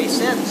take away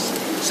sins.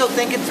 So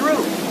think it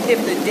through.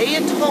 If the Day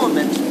of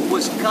Atonement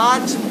was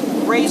God's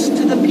grace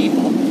to the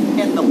people,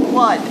 and the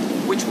blood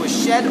which was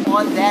shed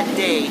on that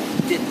day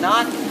did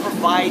not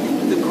provide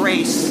the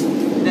grace,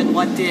 then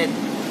what did?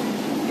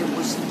 It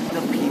was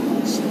the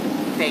people's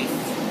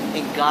faith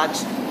in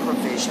God's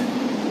provision.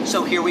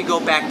 So here we go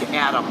back to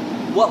Adam.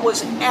 What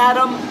was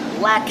Adam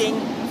lacking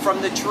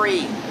from the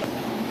tree?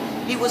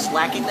 He was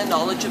lacking the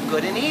knowledge of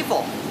good and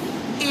evil.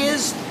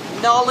 Is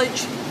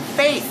knowledge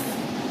faith?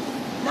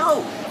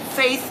 No.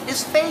 Faith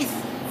is faith.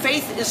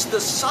 Faith is the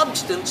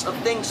substance of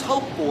things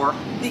hoped for,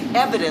 the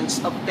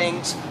evidence of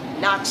things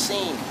not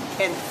seen.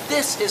 And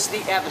this is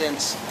the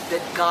evidence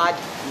that God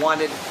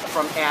wanted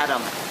from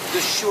Adam,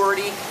 the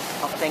surety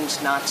of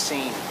things not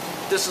seen.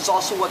 This is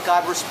also what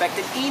God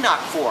respected Enoch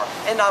for.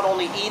 And not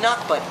only Enoch,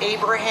 but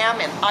Abraham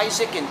and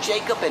Isaac and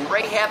Jacob and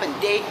Rahab and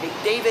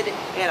David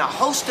and a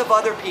host of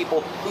other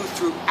people who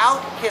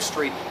throughout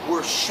history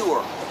were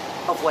sure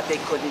of what they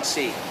couldn't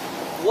see.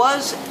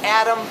 Was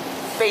Adam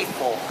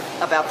faithful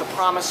about the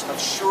promise of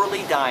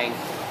surely dying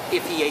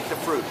if he ate the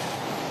fruit?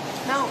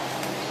 No.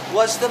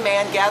 Was the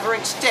man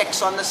gathering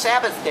sticks on the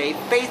Sabbath day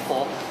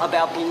faithful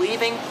about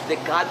believing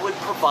that God would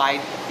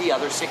provide the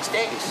other 6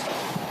 days?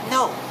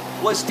 No.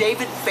 Was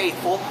David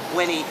faithful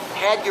when he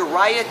had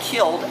Uriah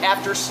killed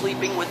after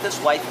sleeping with his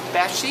wife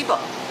Bathsheba?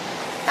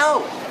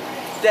 No.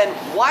 Then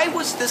why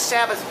was the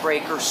Sabbath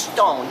breaker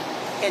stoned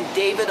and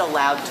David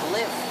allowed to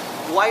live?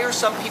 Why are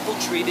some people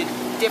treated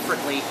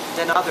differently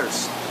than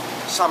others?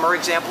 Some are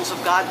examples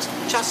of God's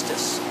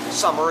justice.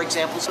 Some are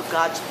examples of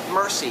God's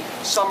mercy.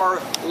 Some are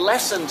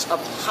lessons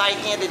of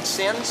high-handed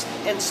sins,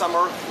 and some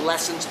are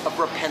lessons of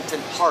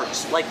repentant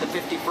hearts, like the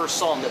 51st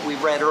Psalm that we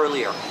read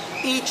earlier.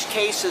 Each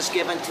case is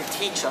given to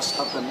teach us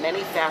of the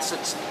many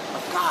facets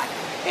of God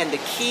and the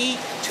key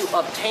to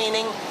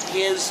obtaining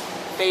His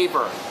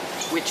favor,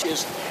 which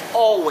is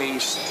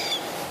always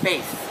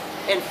faith.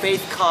 And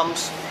faith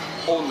comes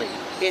only.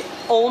 It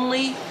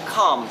only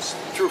comes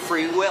through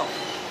free will.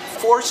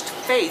 Forced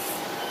faith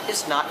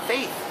is not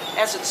faith,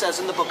 as it says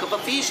in the book of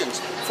Ephesians.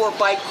 For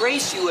by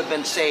grace you have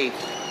been saved,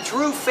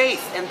 through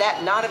faith, and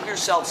that not of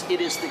yourselves.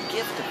 It is the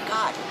gift of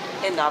God,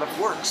 and not of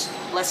works,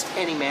 lest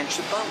any man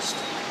should boast.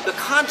 The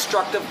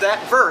construct of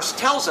that verse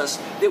tells us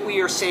that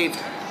we are saved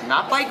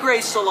not by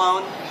grace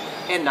alone,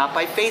 and not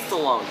by faith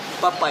alone,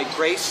 but by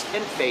grace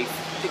and faith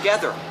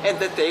together, and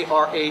that they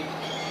are a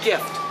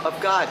gift of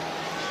God.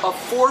 A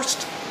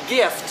forced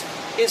gift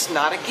is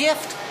not a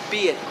gift,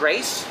 be it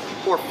grace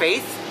or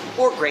faith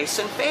or grace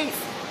and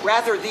faith.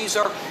 Rather, these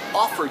are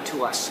offered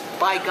to us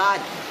by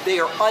God. They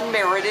are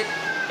unmerited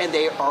and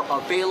they are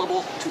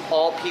available to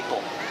all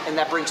people. And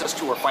that brings us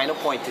to our final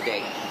point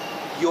today.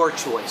 Your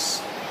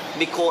choice.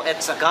 Mikol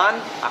etz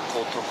hagan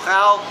akol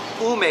tochal,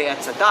 ume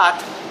etz hadat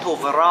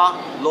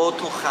tovara lo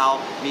tochal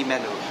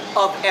mimenu.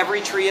 Of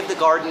every tree of the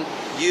garden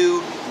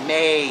you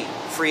may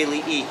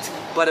freely eat,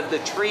 but of the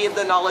tree of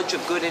the knowledge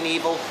of good and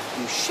evil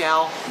you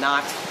shall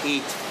not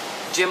eat.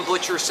 Jim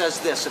Butcher says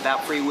this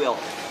about free will.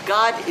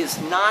 God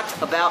is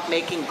not about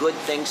making good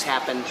things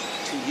happen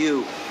to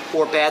you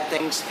or bad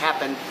things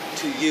happen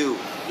to you.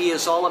 He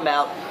is all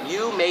about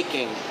you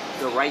making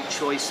the right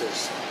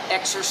choices,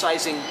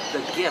 exercising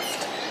the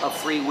gift of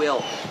free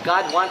will.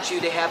 God wants you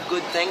to have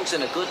good things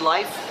and a good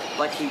life,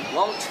 but He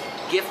won't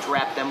gift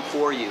wrap them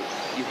for you.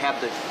 You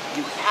have to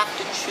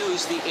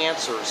choose the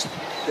answers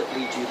that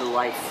lead you to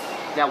life.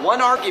 Now,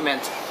 one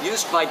argument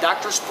used by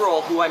Dr.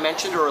 Sproul, who I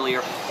mentioned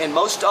earlier, and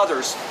most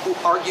others who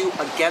argue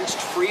against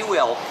free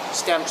will,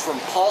 stems from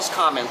Paul's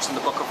comments in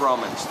the book of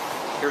Romans.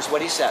 Here's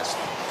what he says.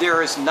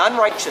 There is none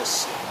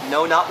righteous,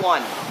 no, not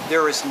one.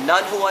 There is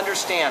none who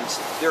understands.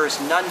 There is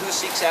none who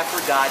seeks after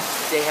God.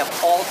 They have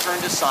all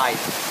turned aside.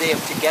 They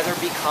have together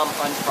become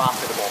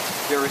unprofitable.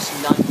 There is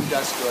none who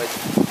does good,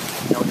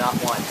 no, not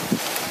one.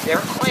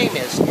 Their claim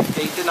is, if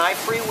they deny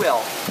free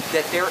will,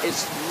 that there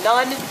is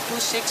none who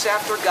seeks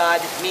after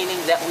God, meaning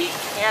that we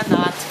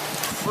cannot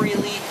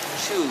freely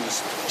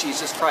choose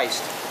Jesus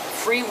Christ.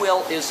 Free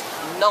will is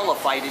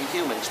nullified in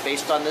humans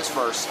based on this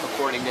verse,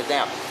 according to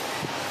them.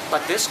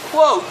 But this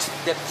quote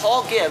that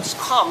Paul gives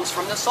comes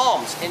from the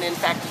Psalms, and in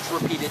fact it's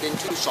repeated in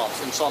two Psalms,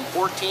 in Psalm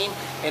 14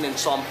 and in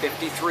Psalm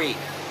 53.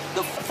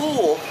 The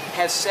fool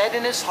has said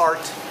in his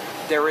heart,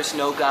 there is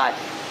no God.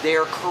 They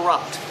are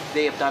corrupt.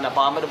 They have done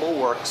abominable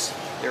works.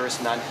 There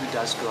is none who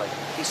does good.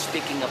 He's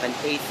speaking of an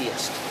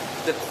atheist.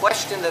 The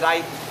question that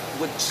I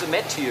would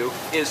submit to you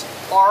is,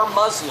 are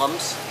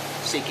Muslims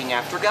seeking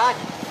after God?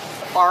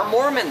 Are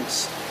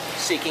Mormons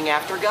seeking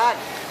after God?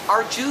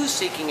 Are Jews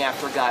seeking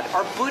after God?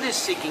 Are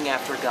Buddhists seeking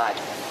after God?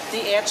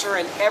 The answer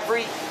in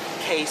every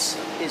case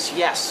is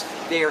yes,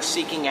 they are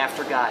seeking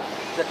after God.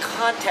 The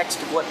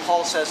context of what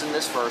Paul says in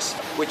this verse,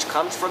 which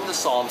comes from the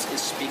Psalms,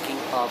 is speaking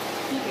of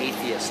the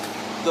atheist.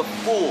 The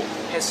fool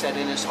has said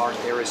in his heart,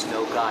 there is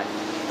no God.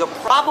 The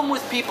problem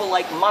with people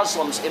like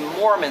Muslims and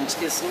Mormons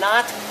is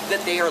not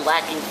that they are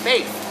lacking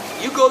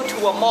faith. You go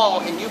to a mall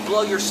and you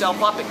blow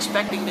yourself up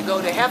expecting to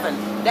go to heaven.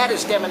 That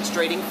is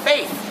demonstrating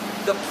faith.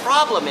 The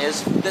problem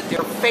is that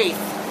their faith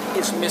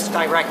is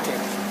misdirected.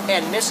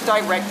 And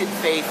misdirected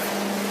faith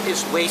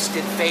is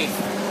wasted faith.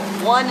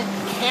 One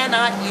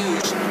cannot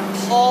use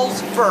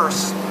Paul's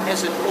verse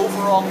as an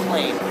overall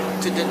claim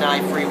to deny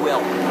free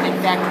will.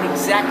 In fact,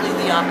 exactly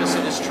the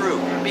opposite is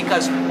true,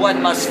 because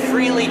one must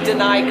freely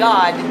deny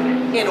God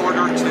in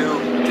order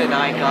to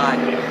deny God.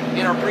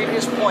 In our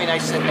previous point, I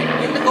said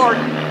that in the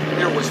garden,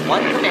 there was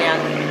one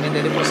command and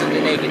that it was in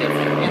the negative,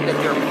 and that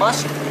there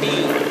must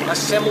be a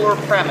similar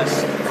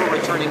premise for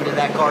returning to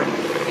that garden.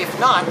 If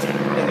not,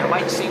 then there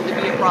might seem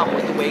to be a problem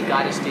with the way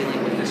God is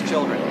dealing with His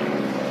children.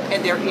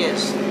 And there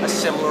is a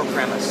similar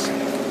premise.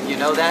 You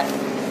know that?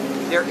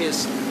 There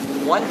is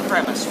one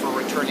premise for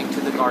returning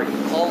to the garden.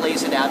 Paul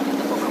lays it out in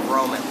the book of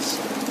Romans.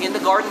 In the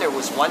garden there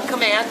was one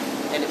command,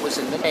 and it was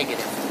in the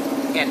negative.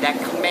 And that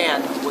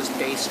command was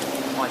based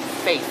on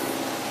faith.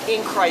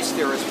 In Christ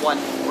there is one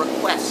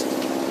request,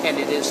 and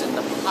it is in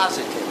the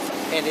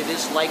positive, and it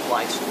is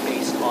likewise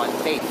based on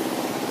faith.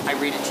 I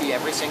read it to you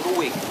every single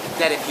week,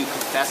 that if you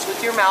confess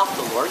with your mouth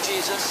the Lord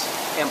Jesus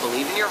and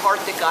believe in your heart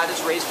that God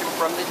has raised Him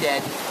from the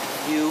dead,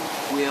 you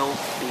will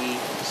be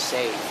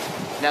saved.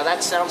 Now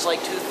that sounds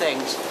like two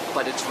things,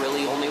 but it's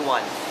really only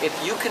one. If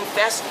you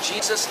confess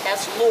Jesus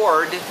as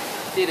Lord,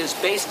 it is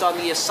based on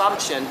the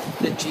assumption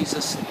that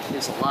Jesus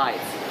is alive.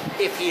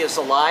 If He is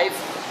alive,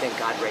 then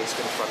God raised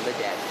Him from the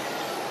dead.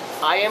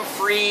 I am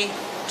free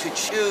to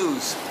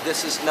choose,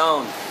 this is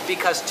known,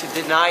 because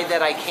to deny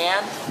that I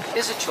can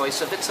is a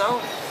choice of its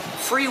own.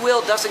 Free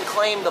will doesn't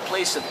claim the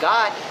place of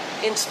God.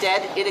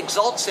 Instead, it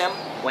exalts Him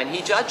when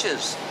He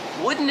judges.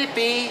 Wouldn't it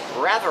be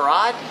rather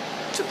odd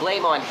to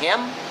blame on Him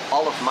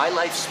all of my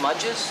life's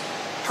smudges?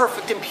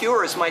 Perfect and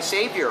pure is my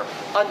Savior.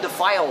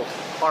 Undefiled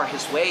are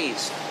His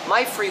ways.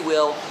 My free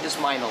will is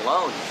mine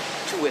alone,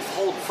 to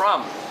withhold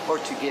from or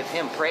to give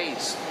him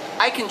praise.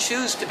 I can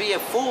choose to be a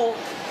fool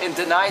and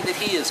deny that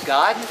he is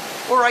God,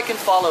 or I can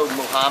follow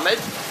Muhammad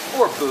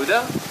or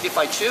Buddha if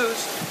I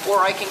choose, or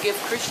I can give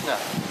Krishna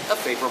a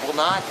favorable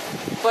nod.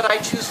 But I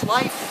choose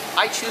life.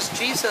 I choose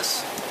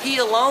Jesus. He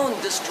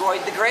alone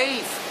destroyed the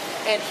grave,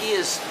 and he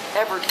is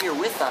ever here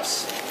with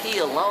us. He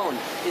alone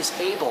is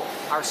able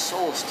our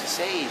souls to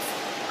save.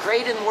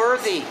 Great and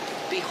worthy,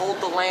 behold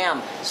the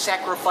Lamb,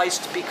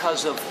 sacrificed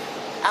because of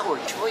our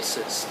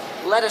choices.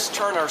 Let us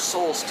turn our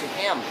souls to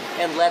him,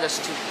 and let us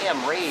to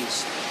him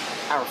raise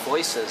our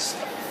voices.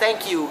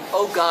 Thank you,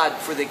 O God,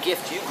 for the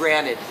gift you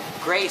granted,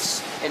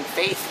 grace and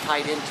faith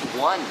tied into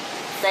one.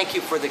 Thank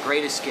you for the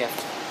greatest gift.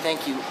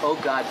 Thank you, O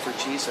God, for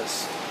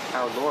Jesus,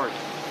 our Lord,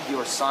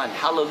 your Son.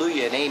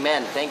 Hallelujah and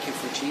amen. Thank you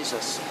for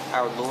Jesus,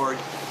 our Lord,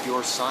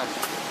 your Son.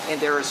 And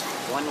there is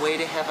one way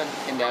to heaven,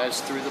 and that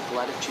is through the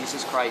blood of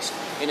Jesus Christ.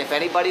 And if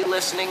anybody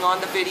listening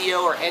on the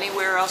video or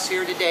anywhere else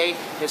here today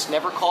has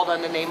never called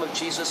on the name of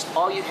Jesus,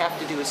 all you have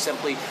to do is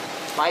simply,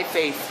 by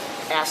faith,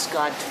 ask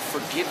God to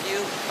forgive you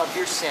of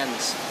your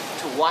sins,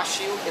 to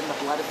wash you in the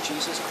blood of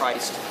Jesus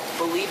Christ.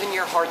 Believe in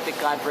your heart that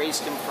God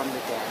raised him from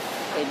the dead,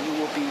 and you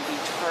will be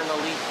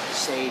eternally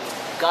saved.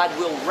 God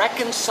will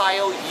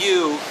reconcile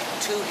you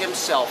to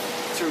himself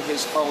through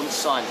his own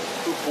Son,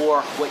 who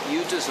bore what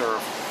you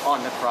deserve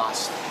on the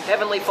cross.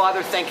 Heavenly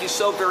Father, thank you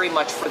so very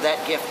much for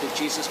that gift that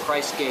Jesus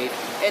Christ gave.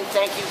 And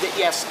thank you that,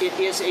 yes, it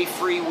is a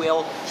free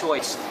will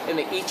choice, and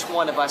that each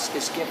one of us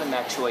is given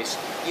that choice.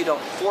 You don't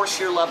force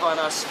your love on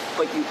us,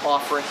 but you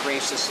offer it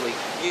graciously.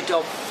 You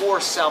don't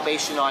force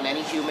salvation on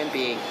any human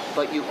being,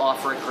 but you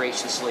offer it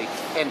graciously.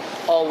 And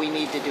all we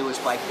need to do is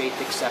by faith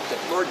accept it.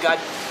 Lord God,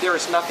 there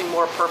is nothing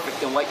more perfect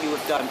than what you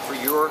have done for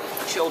your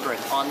children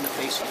on the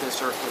face of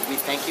this earth. And we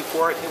thank you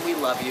for it, and we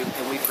love you,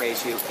 and we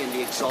praise you in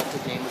the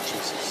exalted name of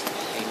Jesus.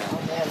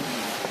 Amen.